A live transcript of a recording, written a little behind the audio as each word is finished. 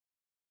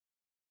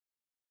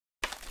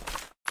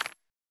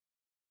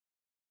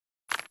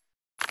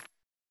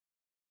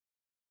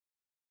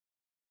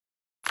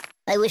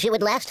I wish it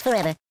would last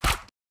forever.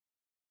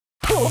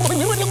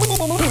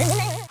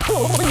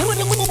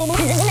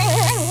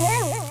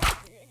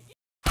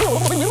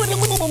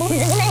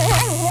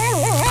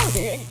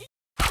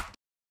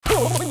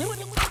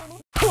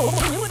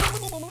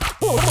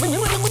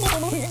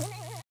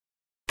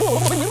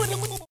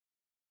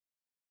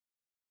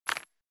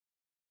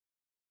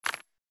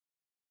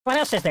 What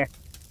else is there?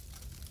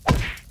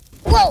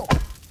 Whoa!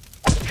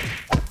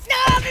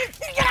 Stop!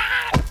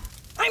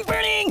 I'm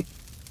burning!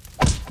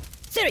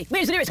 Siri,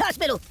 where's the nearest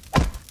hospital?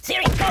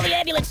 Siri, call the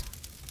ambulance!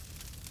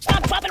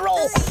 Stop, drop, and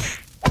roll!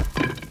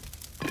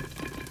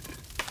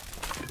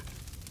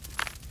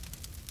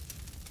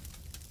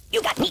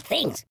 You got neat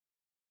things!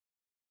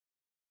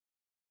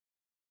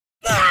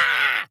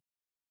 Ah!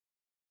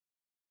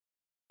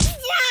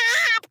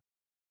 Stop!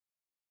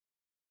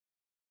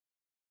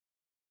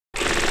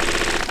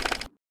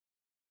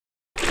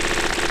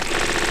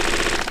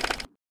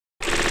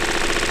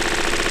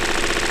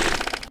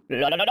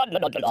 La la la la la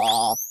la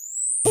la.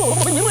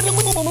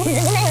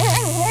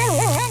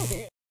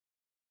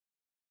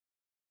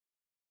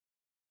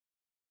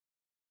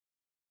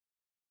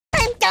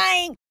 I'm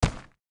dying!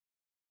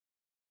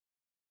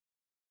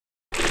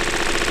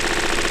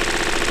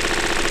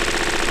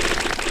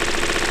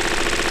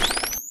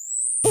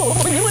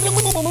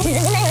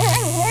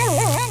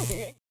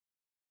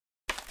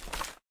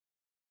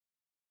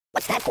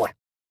 What's that for?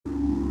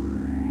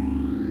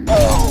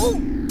 Oh!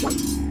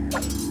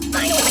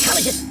 I know a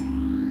psychologist!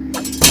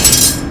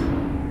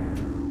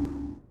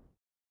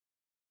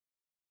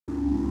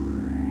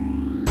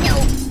 No!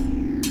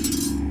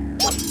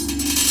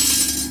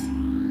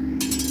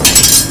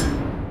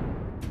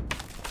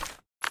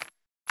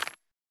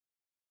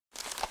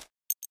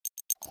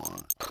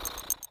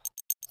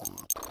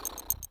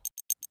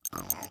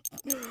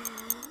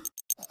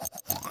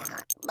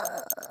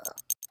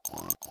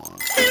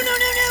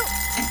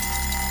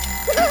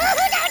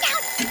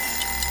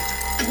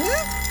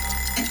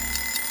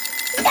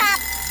 Stop!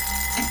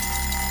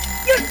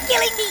 You're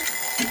killing me!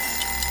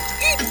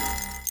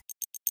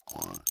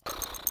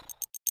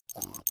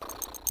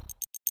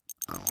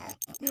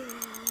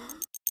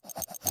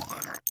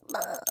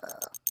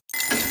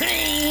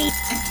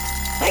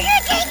 Are you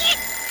taking it?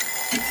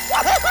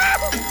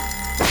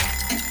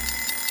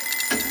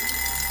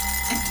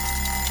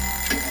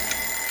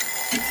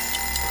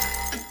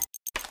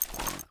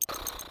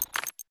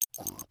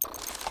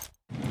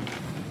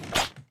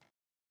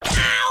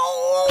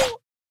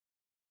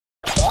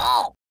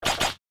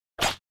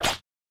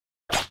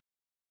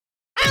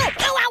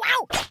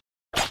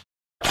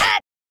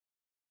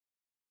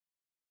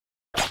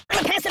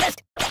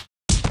 Pacifist!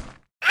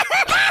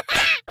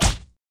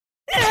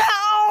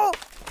 No!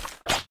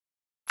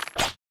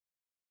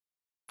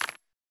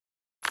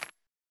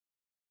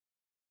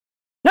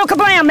 No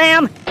kablam,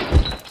 ma'am!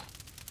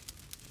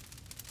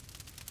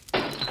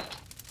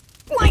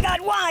 My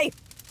God, why?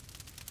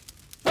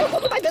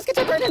 Oh, my biscuits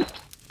are burning!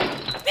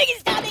 Make it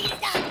stop!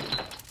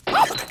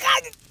 Oh,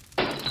 God!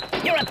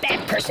 You're a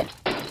bad person!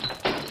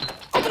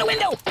 Open the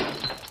window!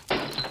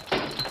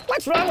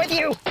 What's wrong with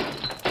you?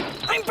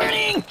 I'm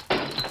burning!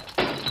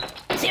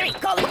 Siri,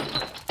 call him!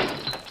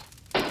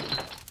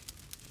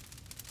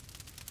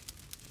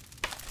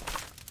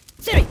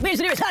 Siri, where's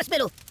the nearest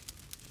hospital?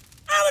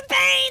 Oh, the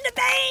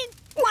pain!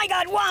 My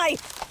God, why?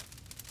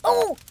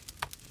 Oh!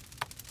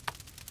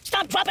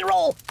 Stop, drop, and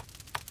roll!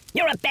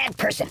 You're a bad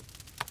person.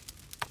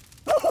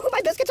 Oh,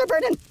 my biscuits are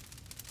burning!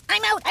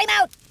 I'm out!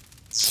 Guys!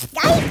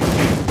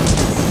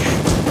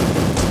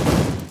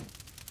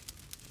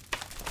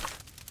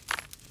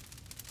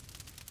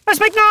 Let's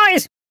make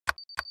noise!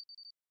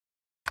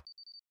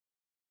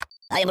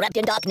 I am wrapped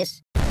in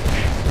darkness.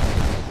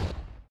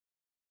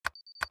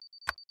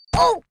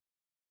 Oh!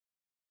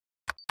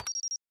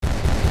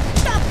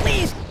 Stop,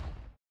 please!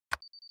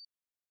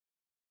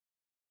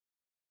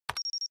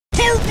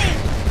 Help me!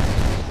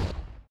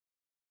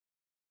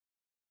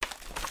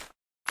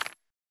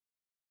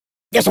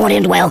 This won't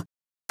end well.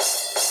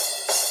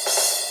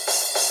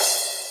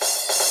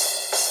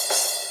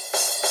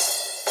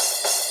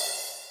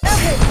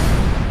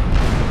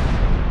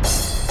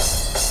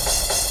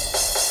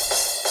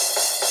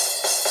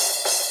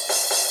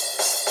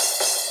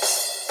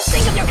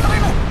 Think of your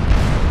karma!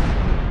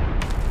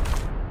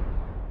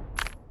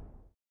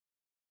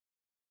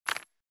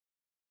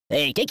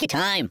 Hey, take your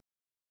time.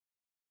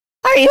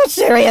 Are you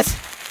serious?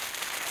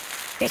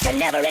 It's a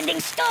never-ending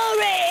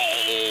story!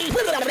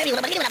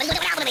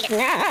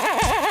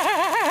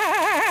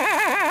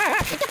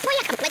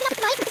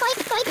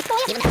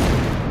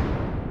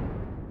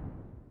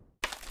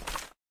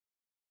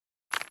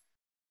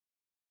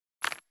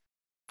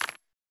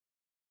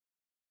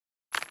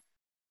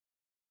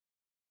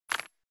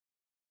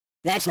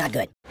 That's not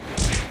good.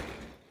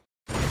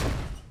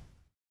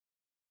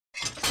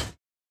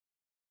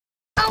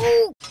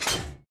 Oh!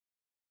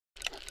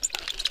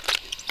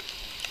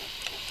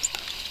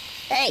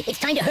 Hey, it's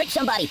time to hurt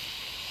somebody.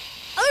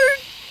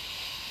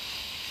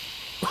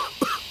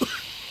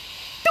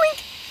 Doink!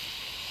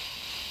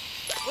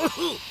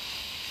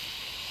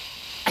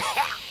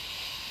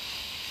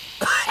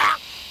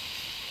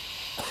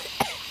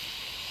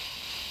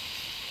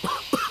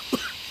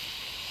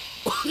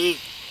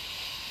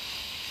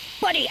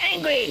 Buddy,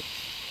 angry!